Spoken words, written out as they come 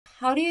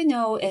How do you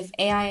know if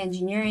AI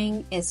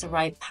engineering is the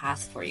right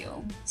path for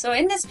you? So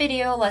in this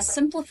video, let's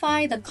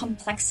simplify the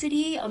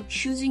complexity of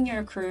choosing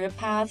your career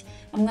path.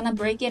 I'm gonna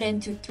break it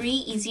into 3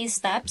 easy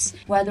steps,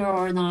 whether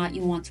or not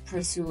you want to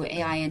pursue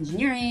AI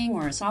engineering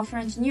or software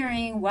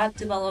engineering, web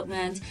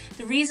development.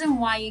 The reason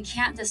why you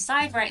can't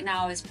decide right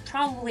now is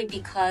probably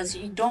because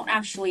you don't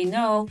actually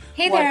know.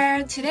 Hey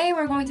there, today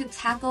we're going to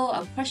tackle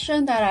a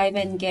question that I've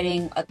been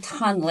getting a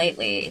ton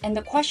lately. And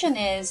the question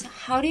is,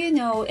 how do you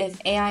know if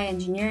AI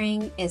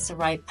engineering is the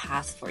right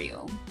path for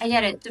you? I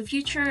get it. The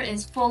future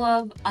is full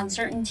of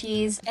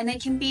uncertainties and it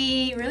can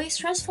be really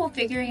stressful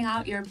figuring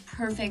out your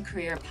perfect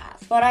career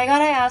path. But I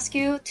gotta ask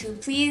you to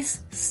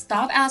please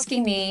stop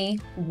asking me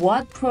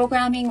what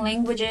programming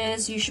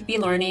languages you should be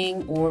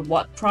learning or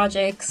what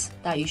projects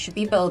that you should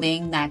be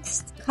building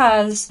next,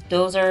 because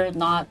those are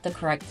not the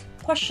correct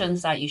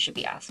questions that you should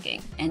be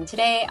asking. And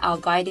today I'll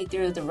guide you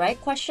through the right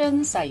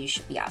questions that you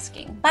should be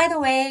asking. By the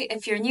way,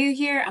 if you're new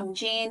here, I'm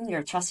Jean,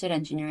 your trusted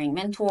engineering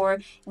mentor.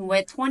 And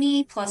with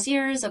 20 plus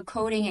years of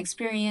coding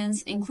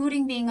experience,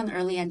 including being an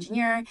early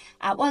engineer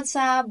at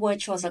WhatsApp,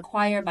 which was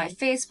acquired by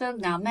Facebook,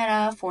 now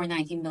Meta, for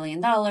 $19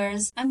 billion,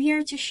 I'm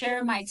here to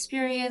share my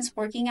experience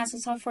working as a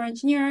software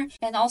engineer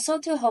and also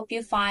to help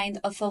you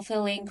find a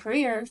fulfilling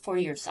career for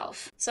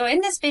yourself. So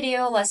in this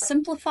video, let's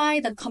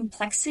simplify the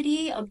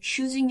complexity of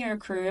choosing your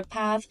career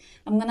path.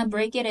 I'm gonna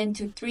break it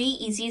into 3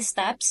 easy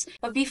steps.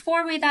 But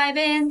before we dive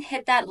in,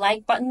 hit that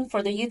like button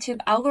for the YouTube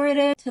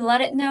algorithm to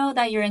let it know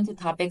that you're into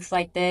topics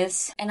like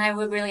this, and I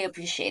would really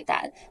appreciate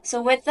that.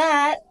 So with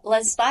that,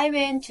 let's dive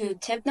into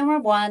tip number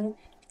 1.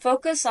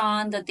 Focus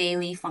on the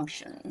daily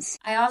functions.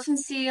 I often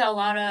see a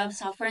lot of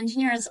software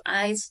engineers'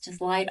 eyes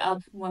just light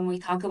up when we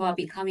talk about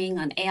becoming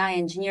an AI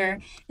engineer,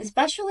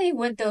 especially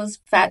with those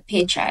fat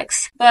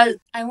paychecks. But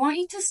I want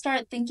you to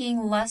start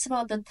thinking less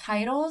about the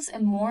titles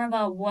and more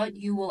about what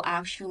you will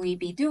actually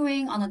be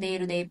doing on a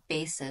day-to-day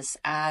basis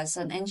as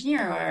an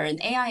engineer or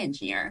an AI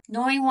engineer.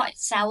 Knowing what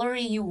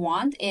salary you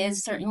want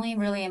is certainly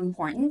really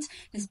important,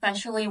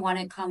 especially when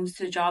it comes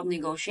to job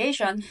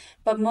negotiation,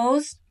 but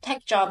most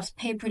tech jobs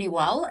pay pretty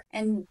well,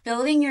 and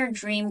building your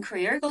dream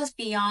career goes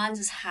beyond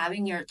just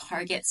having your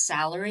target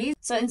salary.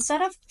 So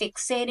instead of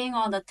fixating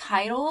on the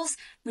titles,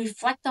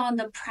 reflect on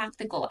the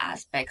practical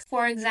aspects.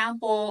 For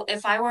example,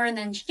 if I were an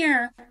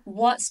engineer,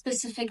 what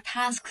specific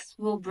tasks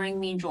will bring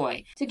me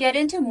joy? To get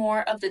into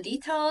more of the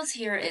details,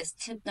 here is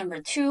tip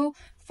number 2.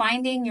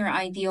 Finding your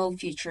ideal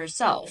future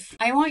self.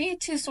 I want you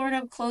to sort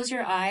of close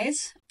your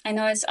eyes. I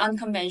know it's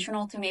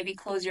unconventional to maybe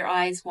close your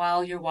eyes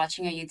while you're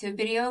watching a YouTube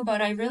video,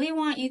 but I really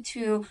want you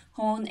to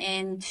hone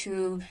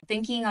into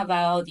thinking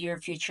about your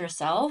future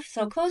self.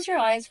 So close your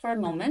eyes for a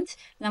moment,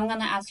 and I'm going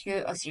to ask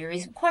you a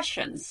series of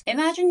questions.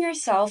 Imagine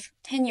yourself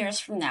 10 years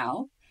from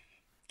now.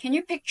 Can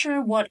you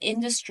picture what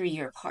industry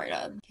you're part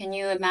of? Can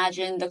you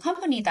imagine the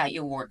company that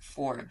you work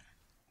for?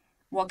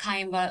 What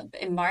kind of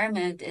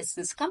environment is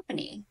this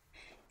company?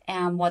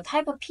 And what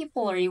type of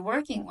people are you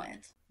working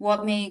with?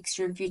 What makes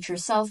your future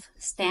self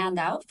stand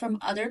out from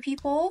other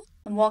people?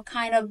 And what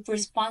kind of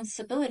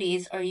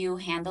responsibilities are you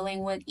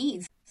handling with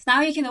ease? So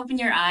now you can open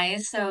your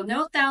eyes. So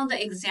note down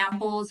the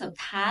examples of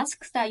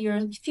tasks that your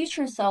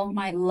future self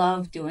might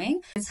love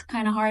doing. It's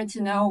kind of hard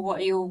to know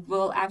what you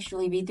will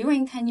actually be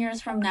doing 10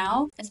 years from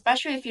now,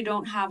 especially if you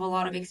don't have a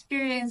lot of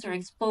experience or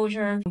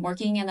exposure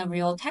working in a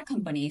real tech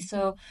company.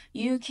 So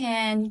you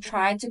can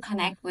try to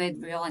connect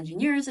with real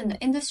engineers in the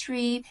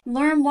industry,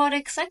 learn what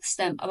excites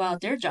them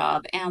about their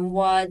job and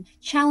what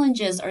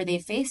challenges are they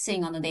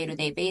facing on a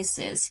day-to-day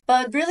basis.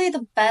 But really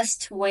the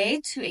best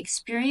way to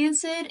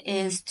experience it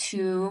is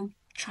to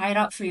try it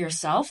out for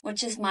yourself,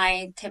 which is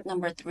my tip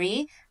number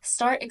 3.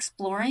 Start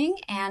exploring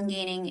and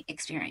gaining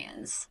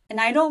experience.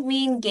 And I don't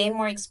mean gain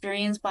more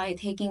experience by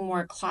taking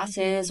more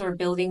classes or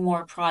building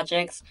more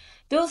projects.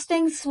 Those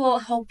things will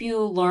help you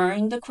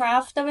learn the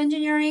craft of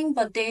engineering,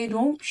 but they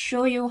don't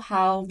show you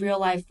how real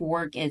life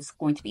work is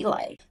going to be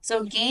like.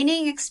 So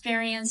gaining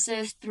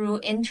experiences through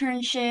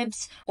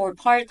internships or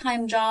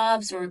part-time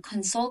jobs or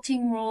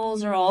consulting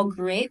roles are all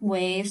great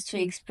ways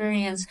to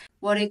experience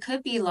what it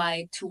could be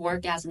like to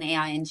work as an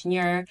AI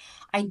engineer.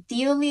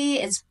 Ideally,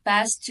 it's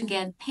best to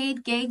get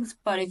paid gigs,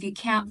 but if you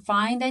can't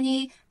find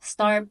any,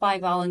 start by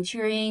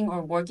volunteering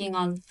or working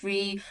on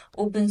free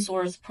open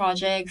source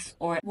projects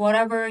or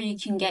whatever you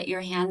can get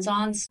your hands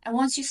on. And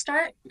once you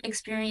start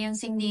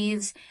experiencing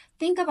these,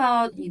 think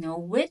about,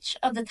 which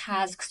of the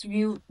tasks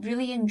you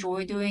really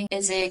enjoy doing.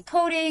 Is it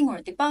coding or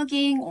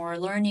debugging or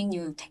learning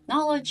new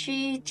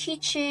technology,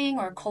 teaching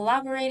or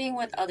collaborating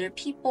with other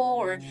people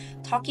or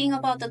talking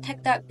about the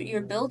tech that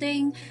you're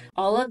building?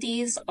 All of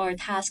these are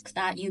tasks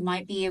that you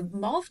might be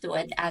involved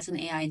with as an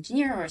AI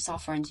engineer or a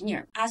software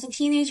engineer. As a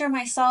teenager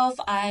myself,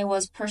 I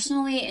was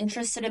personally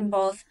interested in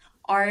both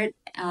art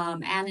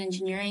and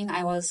engineering.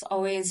 I was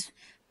always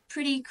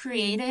pretty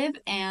creative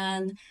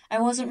and I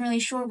wasn't really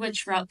sure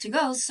which route to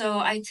go, so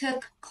I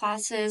took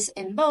classes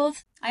in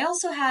both. I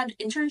also had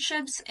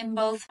internships in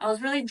both. I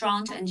was really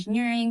drawn to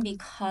engineering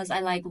because I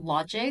like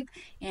logic,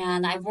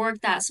 and I've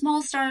worked at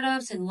small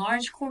startups and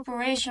large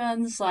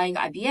corporations like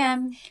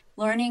IBM,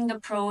 learning the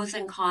pros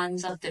and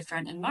cons of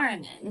different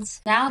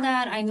environments. Now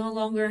that I no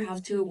longer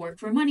have to work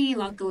for money,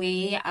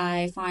 luckily,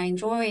 I find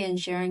joy in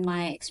sharing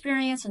my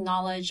experience and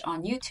knowledge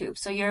on YouTube.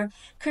 So your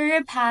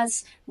career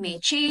paths may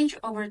change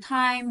over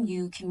time.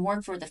 You can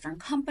work for different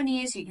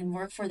companies, you can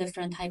work for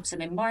different types of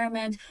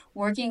environment,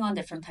 working on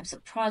different types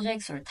of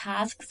projects or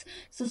tasks.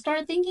 So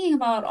start thinking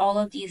about all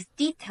of these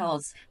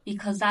details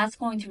because that's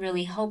going to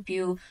really help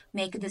you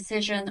make a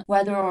decision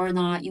whether or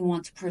not you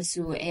want to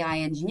pursue AI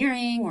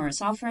engineering or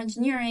software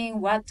engineering,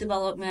 web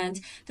development.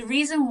 The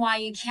reason why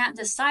you can't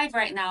decide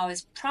right now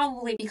is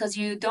probably because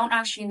you don't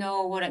actually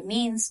know what it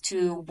means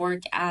to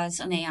work as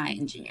an AI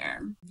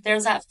engineer.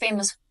 There's that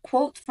famous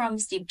quote from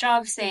Steve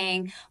Jobs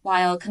saying,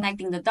 while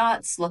connecting the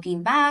dots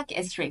looking back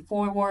is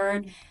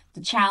straightforward,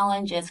 the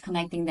challenge is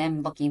connecting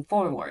them looking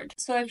forward.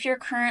 So if your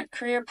current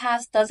career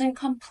path doesn't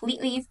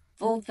completely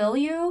fulfill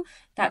you,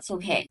 that's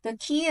okay. The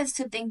key is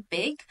to think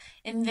big,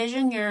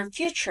 envision your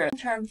future,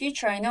 term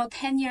future. I know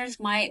 10 years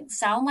might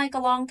sound like a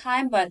long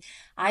time, but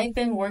I've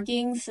been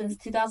working since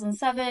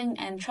 2007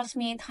 and trust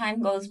me,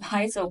 time goes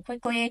by so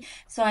quickly.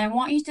 So I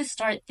want you to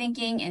start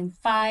thinking in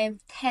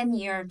 5-10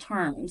 year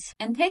terms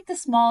and take the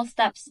small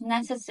steps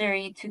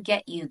necessary to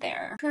get you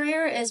there.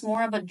 Career is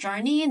more of a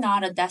journey,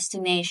 not a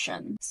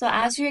destination. So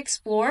as you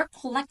explore,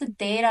 collect the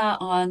data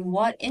on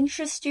what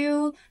interests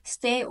you,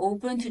 stay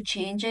open to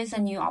changes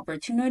and new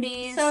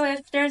opportunities. So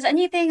if there's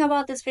anything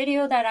about this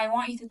video that I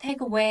want you to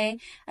take away,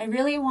 I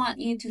really want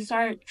you to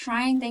start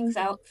trying things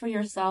out for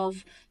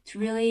yourself to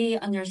really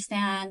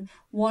understand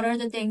what are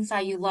the things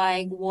that you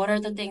like, what are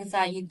the things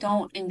that you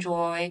don't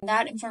enjoy.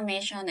 That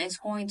information is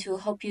going to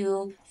help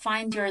you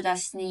find your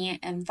destiny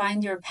and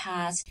find your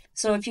path.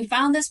 So if you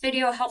found this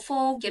video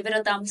helpful, give it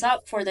a thumbs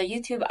up for the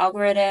YouTube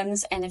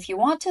algorithms. And if you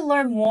want to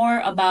learn more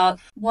about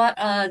what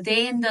a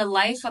day in the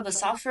life of a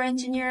software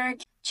engineer,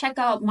 check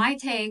out my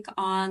take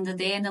on the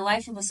day in the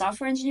life of a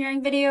software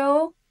engineering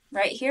video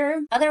right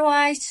here.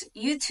 Otherwise,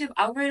 YouTube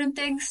algorithm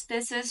thinks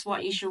this is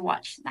what you should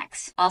watch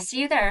next. I'll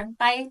see you there.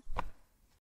 Bye.